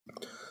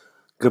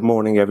Good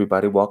morning,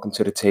 everybody. Welcome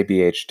to the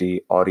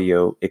TBHD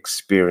audio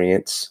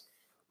experience,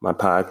 my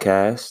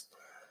podcast.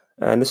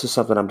 And this is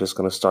something I'm just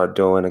going to start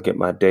doing and get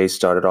my day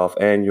started off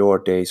and your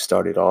day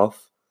started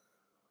off.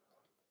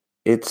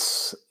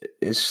 It's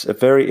it's a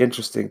very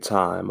interesting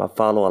time. I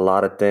follow a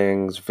lot of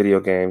things, video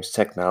games,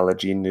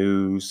 technology,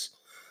 news,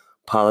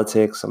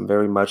 politics. I'm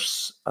very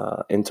much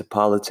into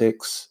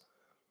politics.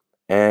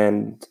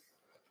 And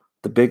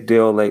the big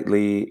deal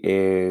lately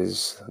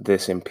is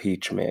this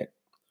impeachment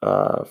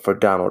for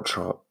Donald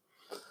Trump.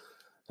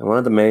 And one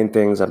of the main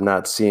things I'm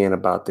not seeing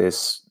about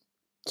this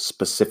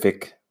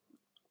specific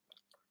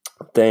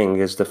thing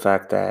is the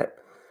fact that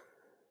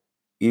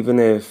even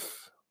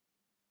if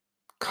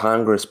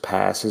Congress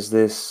passes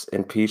this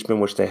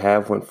impeachment, which they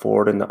have went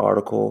forward in the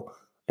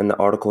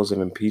articles of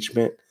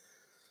impeachment,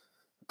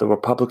 the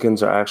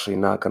Republicans are actually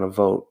not going to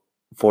vote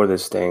for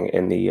this thing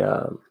in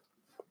the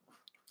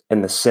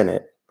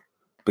Senate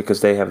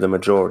because they have the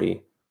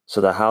majority. So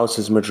the House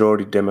is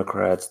majority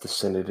Democrats, the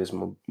Senate is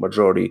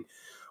majority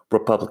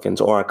Republicans,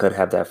 or I could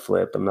have that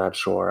flipped. I'm not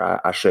sure.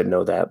 I should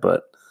know that,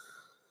 but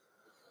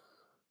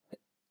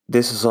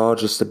this is all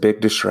just a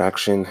big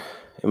distraction,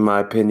 in my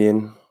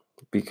opinion,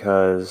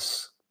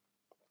 because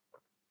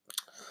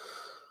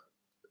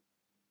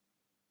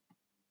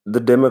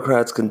the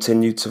Democrats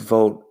continue to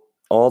vote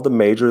all the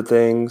major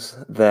things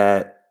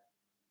that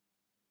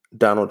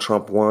Donald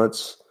Trump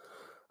wants: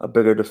 a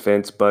bigger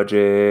defense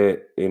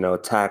budget,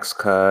 tax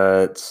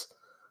cuts,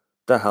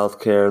 the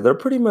healthcare. They're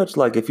pretty much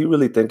like, if you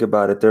really think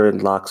about it, they're in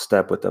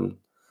lockstep with them.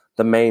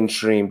 The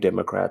mainstream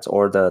Democrats,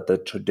 or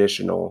the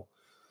traditional,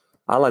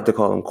 I like to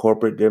call them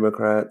corporate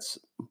Democrats,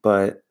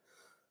 but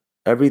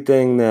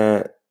everything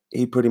that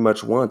he pretty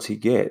much wants, he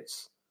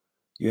gets.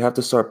 You have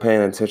to start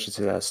paying attention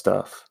to that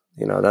stuff.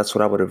 That's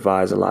what I would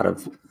advise a lot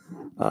of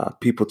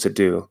people to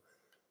do.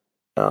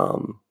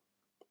 Um,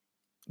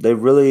 they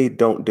really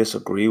don't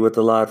disagree with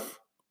a lot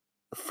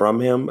from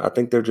him. I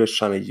think they're just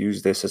trying to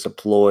use this as a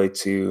ploy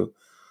to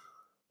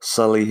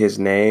sully his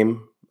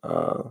name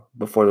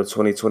before the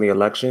 2020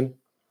 election.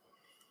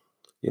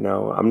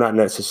 I'm not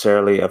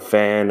necessarily a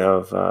fan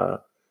of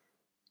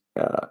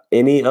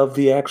any of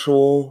the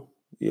actual,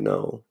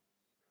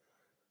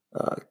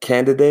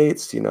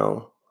 candidates.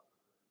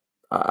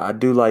 I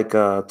do like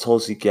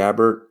Tulsi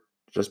Gabbard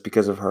just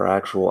because of her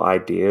actual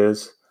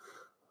ideas.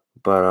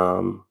 But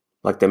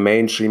like the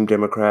mainstream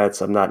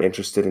Democrats, I'm not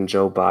interested in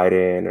Joe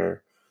Biden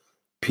or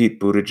Pete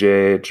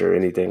Buttigieg or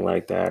anything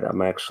like that.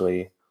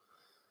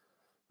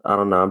 I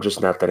don't know, I'm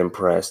just not that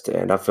impressed.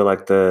 And I feel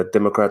like the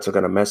Democrats are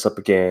going to mess up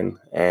again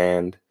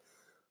and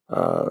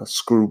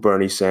screw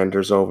Bernie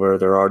Sanders over.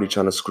 They're already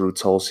trying to screw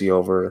Tulsi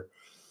over.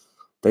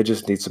 They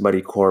just need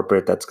somebody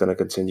corporate that's going to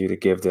continue to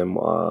give them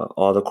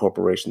all the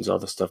corporations, all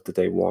the stuff that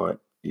they want,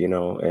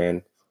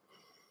 and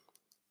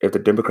if the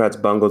Democrats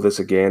bungle this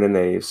again and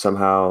they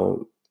somehow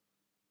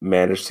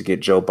manage to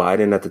get Joe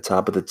Biden at the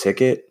top of the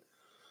ticket,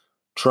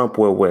 Trump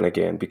will win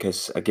again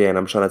because, again,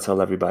 I'm trying to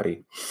tell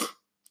everybody,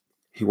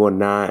 he will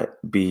not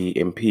be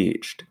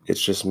impeached.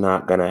 It's just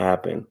not going to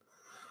happen.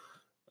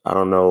 I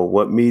don't know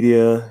what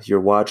media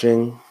you're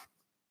watching.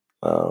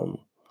 Um,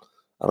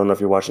 I don't know if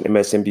you're watching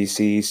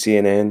MSNBC,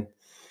 CNN.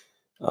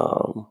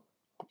 Um,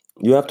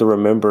 you have to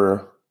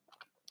remember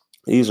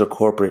these are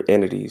corporate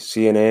entities.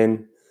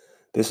 CNN,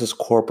 this is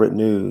corporate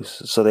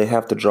news, so they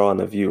have to draw in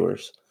the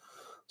viewers.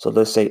 So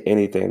let's say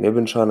anything. They've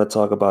been trying to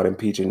talk about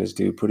impeaching this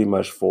dude pretty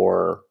much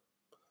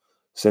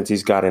since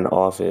he's got in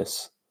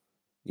office.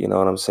 You know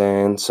what I'm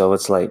saying? So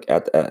it's like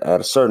at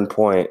a certain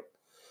point,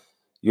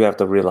 you have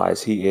to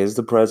realize he is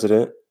the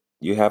president.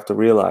 You have to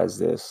realize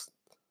this.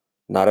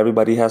 Not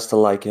everybody has to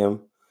like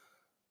him,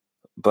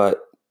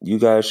 but you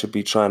guys should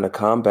be trying to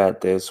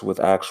combat this with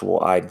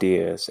actual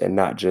ideas and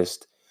not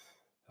just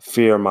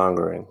fear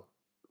mongering.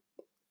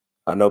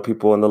 I know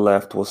people on the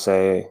left will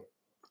say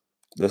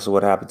this is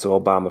what happened to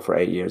Obama for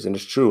 8 years, and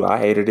it's true. I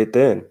hated it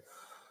then.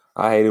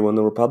 I hated when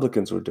the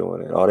Republicans were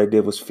doing it. All they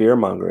did was fear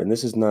monger, and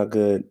this is not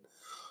good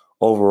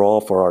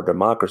overall for our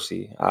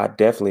democracy. I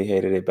definitely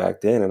hated it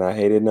back then, and I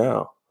hate it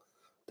now.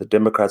 The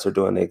Democrats are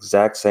doing the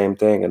exact same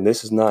thing, and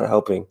this is not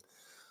helping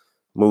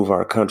move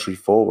our country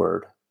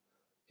forward.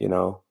 You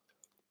know,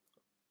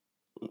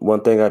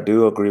 one thing I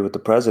do agree with the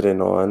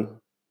president on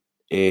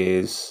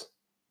is,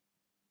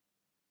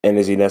 and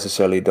is he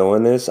necessarily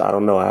doing this? I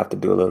don't know. I have to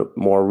do a little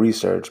more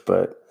research,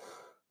 but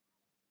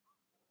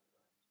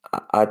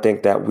I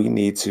think that we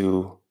need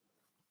to.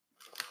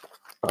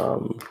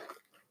 Um,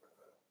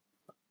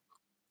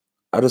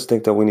 I just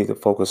think that we need to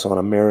focus on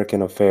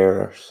American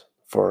affairs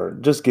for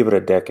just give it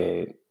a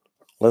decade.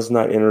 Let's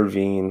not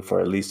intervene for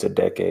at least a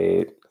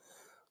decade.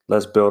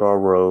 Let's build our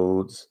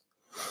roads.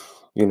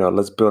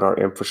 Let's build our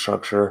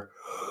infrastructure.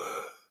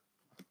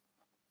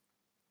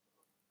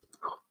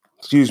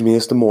 Excuse me,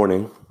 it's the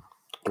morning.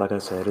 Like I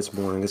said, it's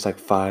morning. It's like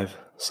 5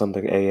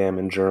 something a.m.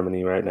 in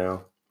Germany right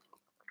now.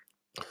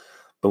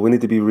 But we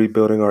need to be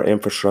rebuilding our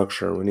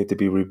infrastructure. We need to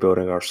be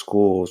rebuilding our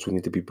schools. We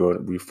need to be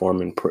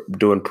reforming,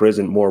 doing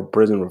more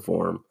prison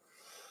reform.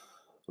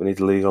 We need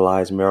to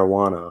legalize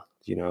marijuana.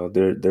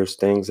 There's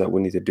things that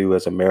we need to do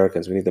as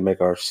Americans. We need to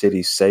make our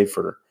cities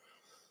safer,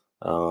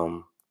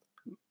 um,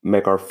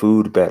 make our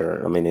food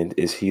better. I mean,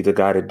 is he the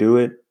guy to do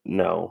it?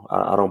 No,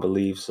 I don't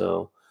believe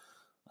so.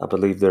 I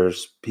believe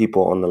there's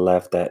people on the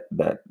left that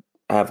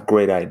have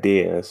great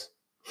ideas,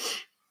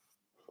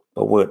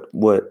 but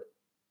what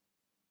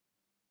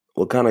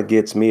kind of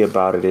gets me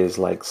about it is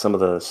like some of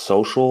the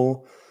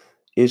social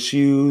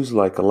issues,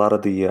 like a lot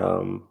of the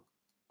I'm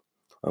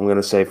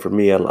gonna say for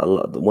me,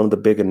 one of the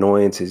big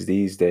annoyances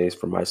these days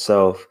for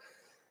myself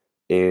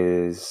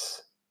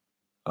is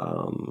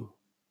um,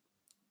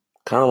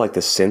 kind of like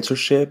the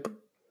censorship.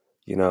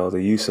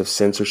 The use of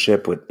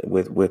censorship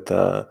with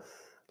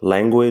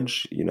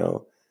language.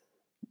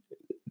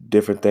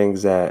 Different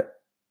things that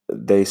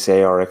they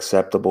say are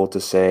acceptable to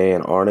say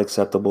and aren't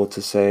acceptable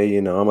to say.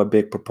 I'm a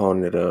big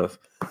proponent of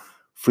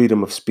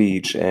freedom of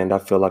speech, and I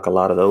feel like a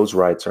lot of those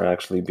rights are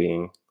actually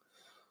being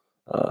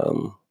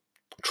um,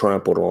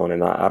 trampled on,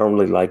 and I don't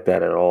really like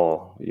that at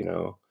all.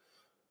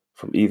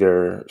 From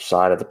either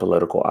side of the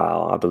political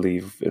aisle. I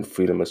believe in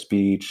freedom of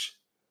speech,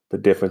 the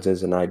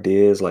differences in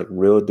ideas, like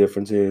real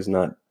differences,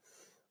 not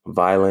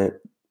violent,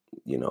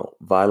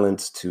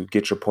 violence to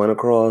get your point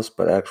across,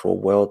 but actual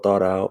well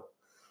thought out,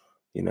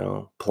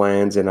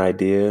 plans and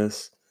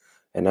ideas.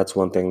 And that's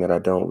one thing that I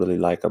don't really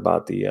like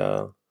about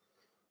the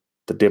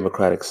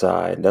Democratic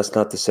side. That's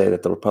not to say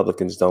that the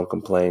Republicans don't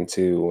complain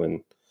too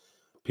when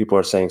people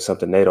are saying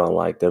something they don't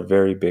like. They're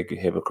very big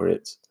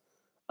hypocrites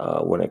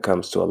when it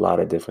comes to a lot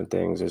of different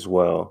things as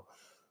well.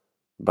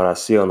 But I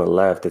see on the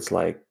left, it's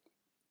like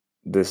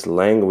this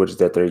language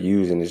that they're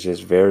using is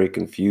just very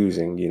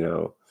confusing.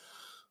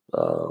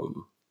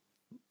 Um,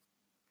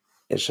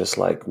 it's just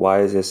like,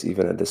 why is this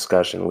even a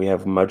discussion? We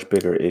have much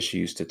bigger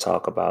issues to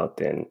talk about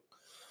than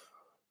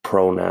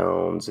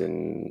pronouns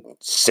and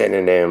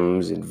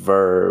synonyms and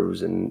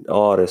verbs and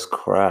all this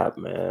crap,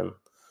 man.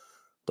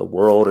 The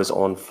world is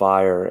on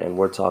fire and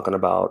we're talking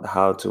about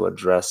how to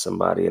address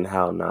somebody and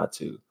how not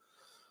to.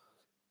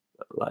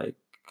 Like,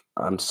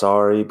 I'm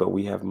sorry, but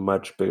we have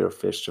much bigger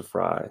fish to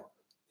fry.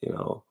 You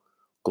know,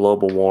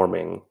 Global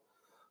warming,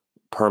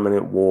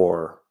 permanent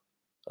war,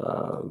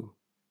 um,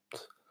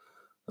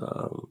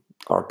 um,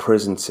 our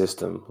prison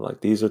system.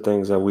 Like, these are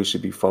things that we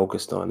should be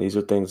focused on. These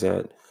are things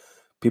that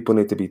people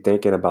need to be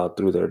thinking about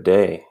through their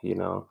day.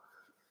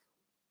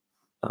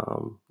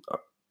 Um,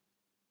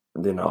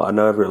 I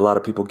know a lot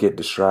of people get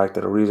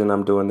distracted. The reason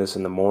I'm doing this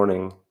in the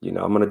morning, I'm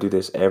going to do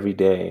this every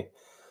day,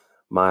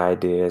 my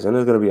ideas, and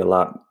it's going to be a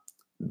lot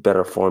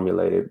better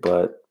formulated.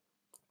 But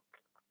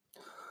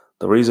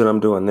the reason I'm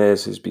doing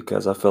this is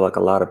because I feel like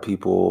a lot of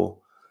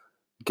people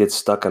get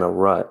stuck in a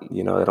rut.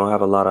 They don't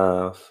have a lot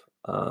of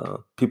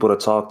people to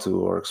talk to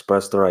or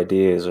express their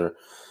ideas,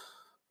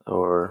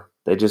 or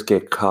they just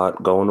get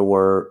caught going to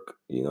work.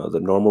 The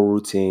normal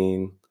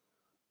routine.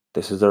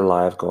 This is their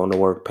life: going to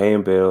work,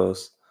 paying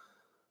bills,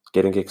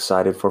 getting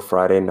excited for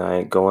Friday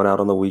night, going out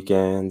on the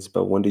weekends.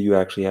 But when do you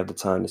actually have the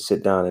time to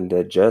sit down and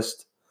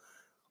digest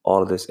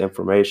all of this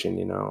information?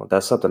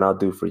 That's something I'll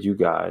do for you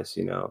guys.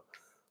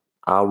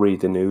 I'll read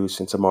the news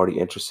since I'm already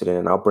interested in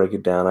it. I'll break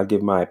it down. I'll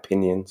give my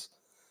opinions.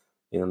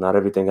 Not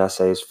everything I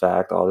say is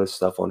fact. All this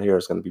stuff on here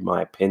is going to be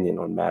my opinion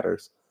on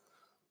matters.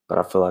 But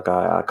I feel like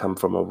I come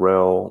from a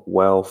real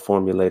well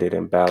formulated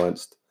and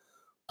balanced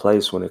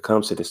place when it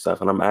comes to this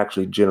stuff. And I'm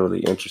actually generally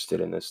interested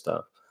in this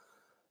stuff.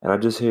 And I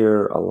just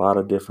hear a lot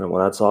of different,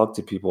 when I talk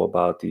to people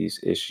about these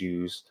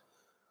issues,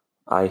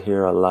 I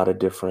hear a lot of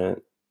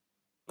different,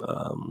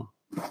 um,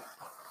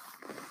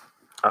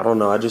 I don't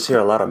know, I just hear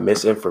a lot of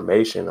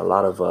misinformation, a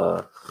lot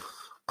of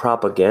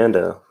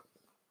propaganda,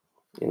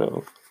 you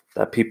know,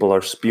 that people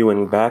are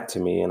spewing back to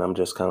me. And I'm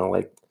just kind of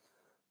like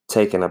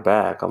taken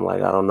aback. I'm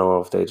like, I don't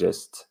know if they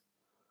just,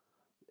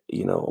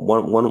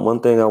 one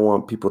thing I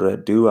want people to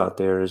do out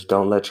there is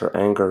don't let your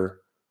anger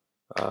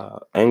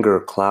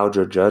cloud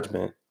your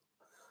judgment.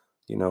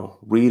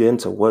 Read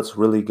into what's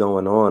really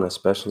going on,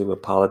 especially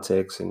with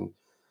politics. And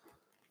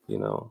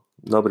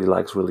nobody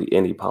likes really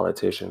any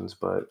politicians,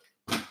 but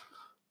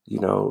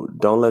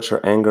don't let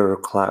your anger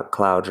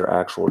cloud your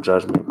actual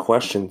judgment.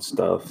 Question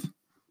stuff.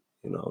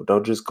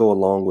 Don't just go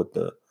along with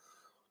the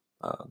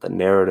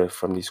narrative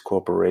from these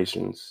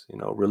corporations.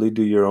 Really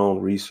do your own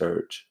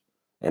research,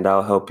 and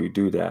I'll help you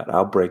do that.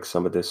 I'll break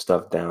some of this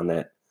stuff down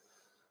that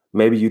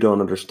maybe you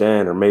don't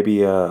understand, or maybe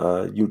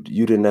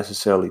you didn't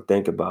necessarily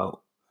think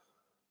about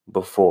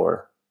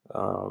before.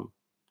 Um,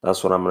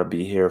 that's what I'm going to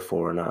be here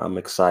for, and I'm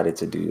excited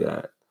to do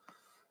that.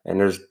 And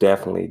there's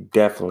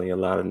definitely a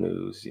lot of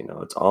news.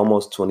 It's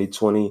almost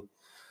 2020.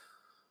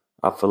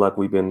 I feel like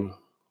we've been,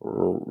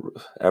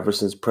 ever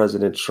since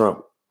President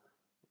Trump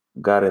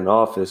got in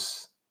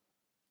office,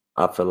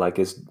 I feel like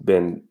I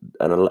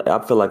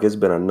feel like it's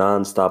been a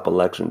nonstop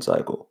election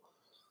cycle.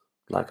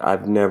 Like,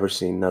 I've never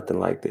seen nothing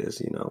like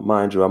this.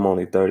 Mind you, I'm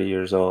only 30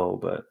 years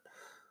old, but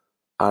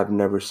I've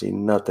never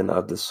seen nothing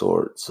of the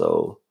sort.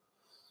 So,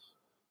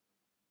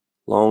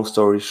 long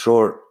story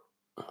short,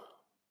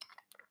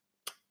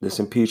 this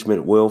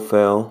impeachment will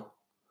fail,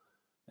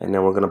 and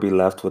then we're going to be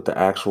left with the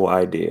actual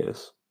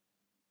ideas.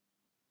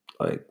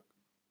 Like,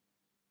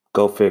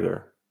 Go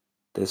figure.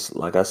 This,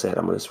 like I said,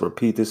 I'm going to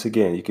repeat this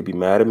again. You could be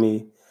mad at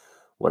me,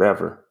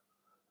 whatever.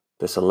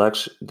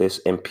 This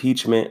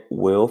impeachment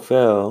will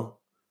fail,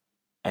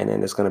 and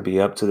then it's going to be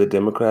up to the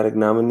Democratic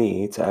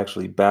nominee to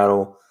actually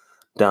battle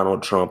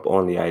Donald Trump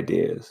on the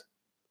ideas.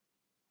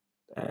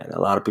 And a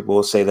lot of people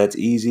will say that's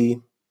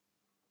easy.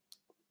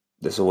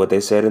 This is what they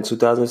said in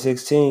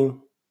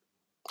 2016.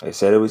 They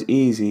said it was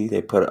easy.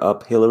 They put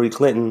up Hillary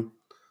Clinton.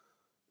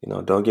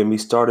 Don't get me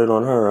started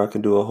on her. I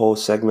can do a whole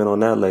segment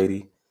on that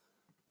lady.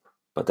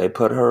 But they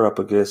put her up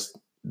against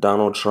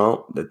Donald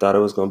Trump. They thought it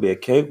was going to be a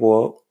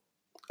cakewalk.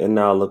 And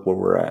now look where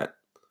we're at.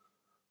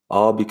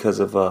 All because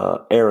of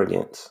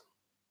arrogance.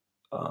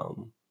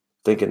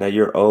 Thinking that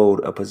you're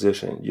owed a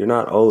position. You're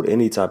not owed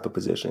any type of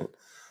position,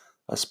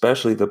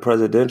 especially the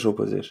presidential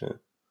position.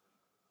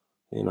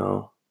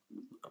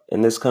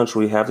 In this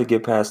country, we have to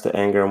get past the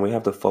anger and we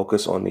have to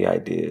focus on the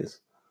ideas.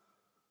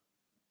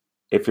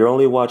 If you're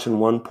only watching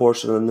one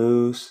portion of the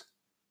news,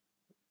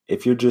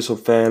 if you're just a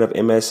fan of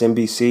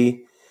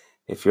MSNBC,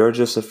 if you're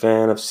just a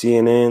fan of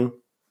CNN,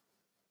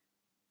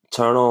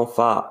 turn on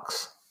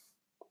Fox.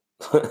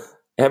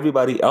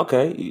 Everybody,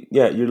 okay,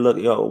 yeah, you're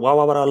looking, why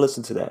would I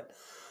listen to that?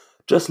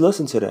 Just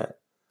listen to that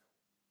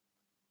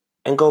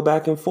and go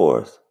back and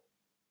forth.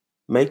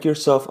 Make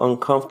yourself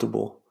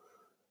uncomfortable,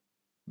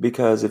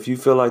 because if you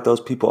feel like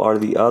those people are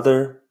the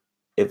other,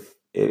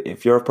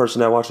 if you're a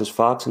person that watches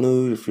Fox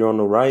News, if you're on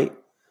the right,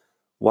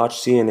 watch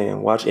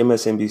CNN, watch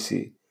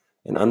MSNBC,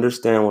 and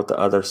understand what the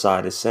other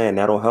side is saying.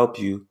 That'll help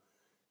you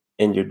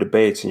in your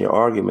debates and your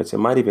arguments. It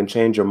might even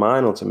change your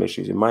mind on some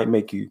issues. It might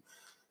make you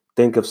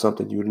think of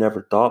something you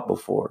never thought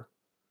before.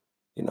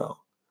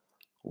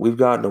 We've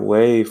gotten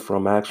away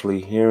from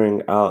actually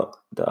hearing out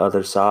the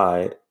other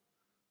side.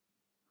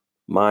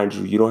 Mind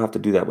you, you don't have to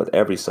do that with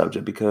every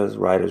subject, because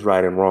right is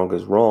right and wrong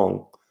is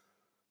wrong,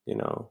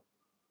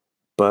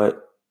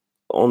 But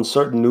on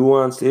certain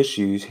nuanced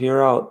issues,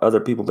 hear out other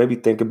people, maybe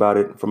think about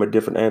it from a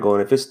different angle.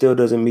 And if it still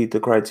doesn't meet the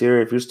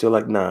criteria, if you're still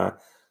like, nah,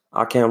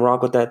 I can't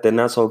rock with that, then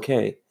that's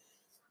okay.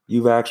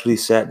 You've actually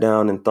sat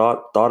down and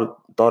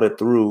thought it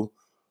through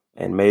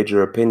and made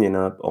your opinion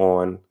up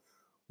on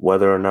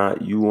whether or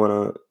not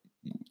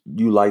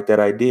you like that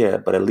idea,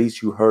 but at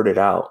least you heard it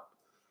out.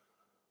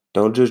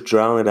 Don't just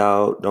drown it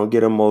out. Don't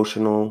get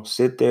emotional.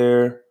 Sit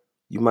there.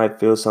 You might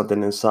feel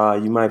something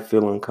inside. You might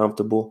feel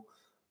uncomfortable.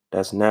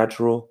 That's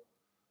natural.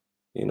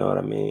 You know what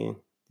I mean?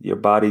 Your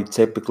body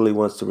typically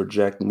wants to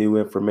reject new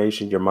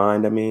information. Your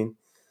mind,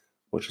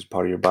 which is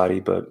part of your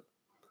body, but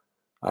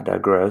I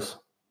digress.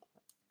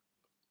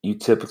 You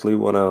typically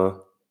want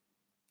to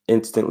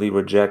instantly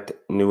reject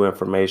new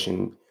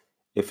information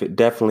if it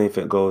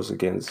goes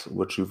against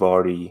what you've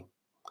already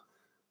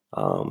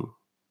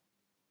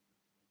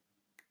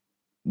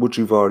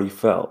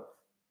felt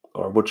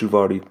or what you've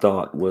already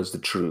thought was the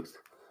truth.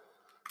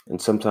 And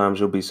sometimes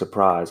you'll be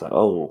surprised, like,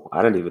 oh,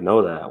 I didn't even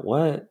know that.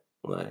 What?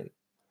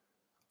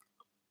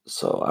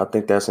 So I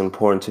think that's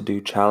important to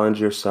do. Challenge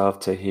yourself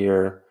to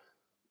hear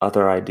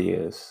other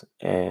ideas,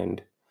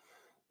 and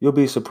you'll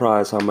be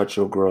surprised how much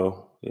you'll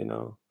grow.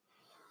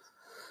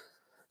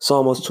 It's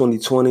almost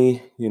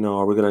 2020.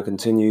 Are we going to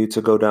continue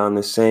to go down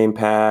the same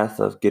path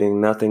of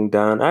getting nothing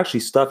done? Actually,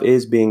 stuff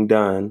is being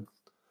done.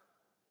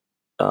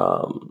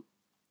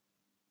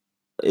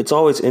 It's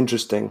always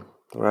interesting,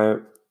 right?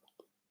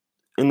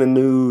 In the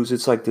news,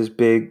 it's like this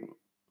big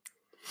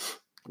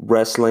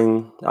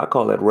wrestling. I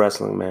call that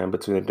wrestling, man,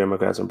 between the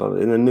Democrats and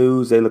Republicans. In the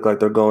news, they look like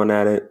they're going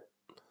at it.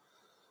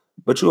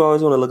 But you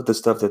always want to look at the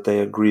stuff that they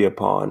agree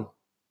upon.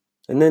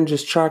 And then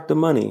just track the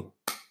money.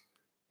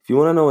 If you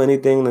want to know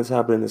anything that's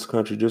happening in this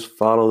country, just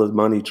follow the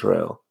money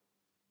trail.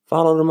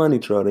 Follow the money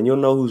trail, and you'll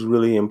know who's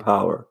really in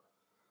power.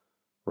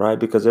 Right?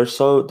 Because they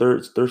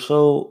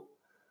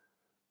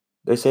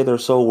say they're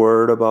so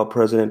worried about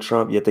President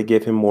Trump, yet they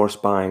give him more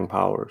spying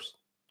powers.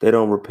 They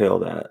don't repeal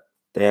that.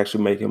 They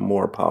actually make him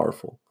more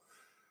powerful.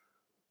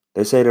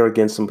 They say they're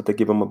against him, but they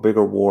give him a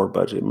bigger war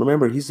budget.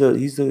 Remember, he's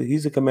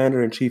the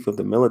commander-in-chief of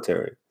the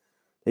military.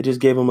 They just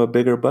gave him a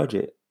bigger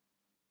budget.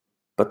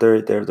 But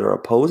they're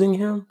opposing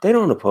him? They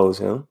don't oppose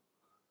him.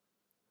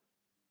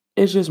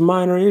 It's just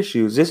minor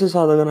issues. This is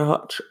how they're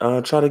going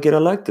to try to get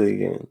elected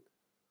again.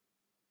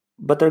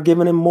 But they're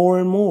giving him more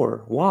and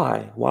more.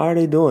 Why? Why are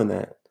they doing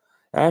that?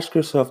 Ask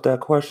yourself that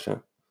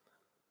question.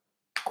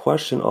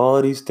 Question all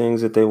of these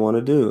things that they want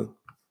to do.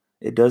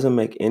 It doesn't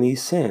make any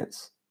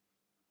sense.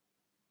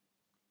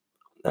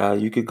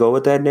 You could go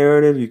with that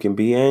narrative. You can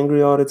be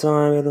angry all the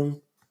time at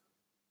them.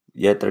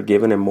 Yet they're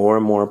giving him more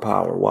and more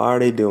power. Why are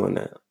they doing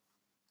that?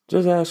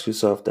 Just ask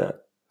yourself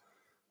that.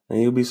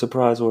 And you'll be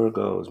surprised where it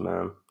goes,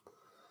 man.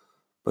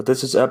 But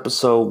this is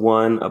episode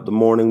 1 of the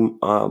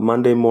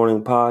Monday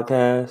morning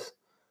podcast.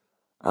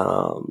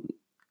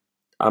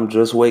 I'm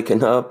just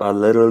waking up. I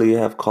literally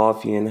have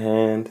coffee in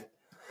hand.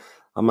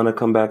 I'm going to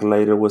come back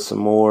later with some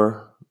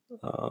more,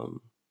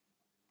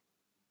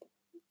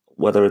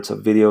 whether it's a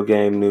video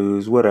game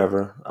news,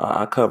 whatever.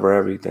 I cover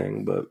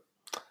everything, but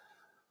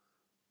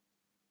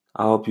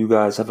I hope you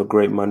guys have a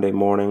great Monday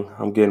morning.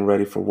 I'm getting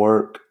ready for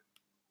work.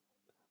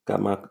 Got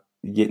my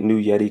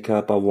new Yeti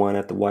cup I won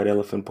at the White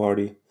Elephant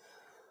party.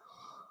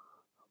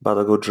 About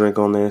to go drink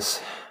on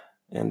this.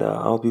 And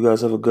I hope you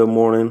guys have a good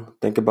morning.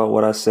 Think about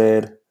what I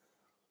said.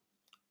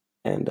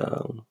 And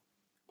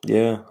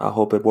yeah, I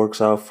hope it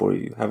works out for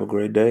you. Have a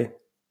great day.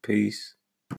 Peace.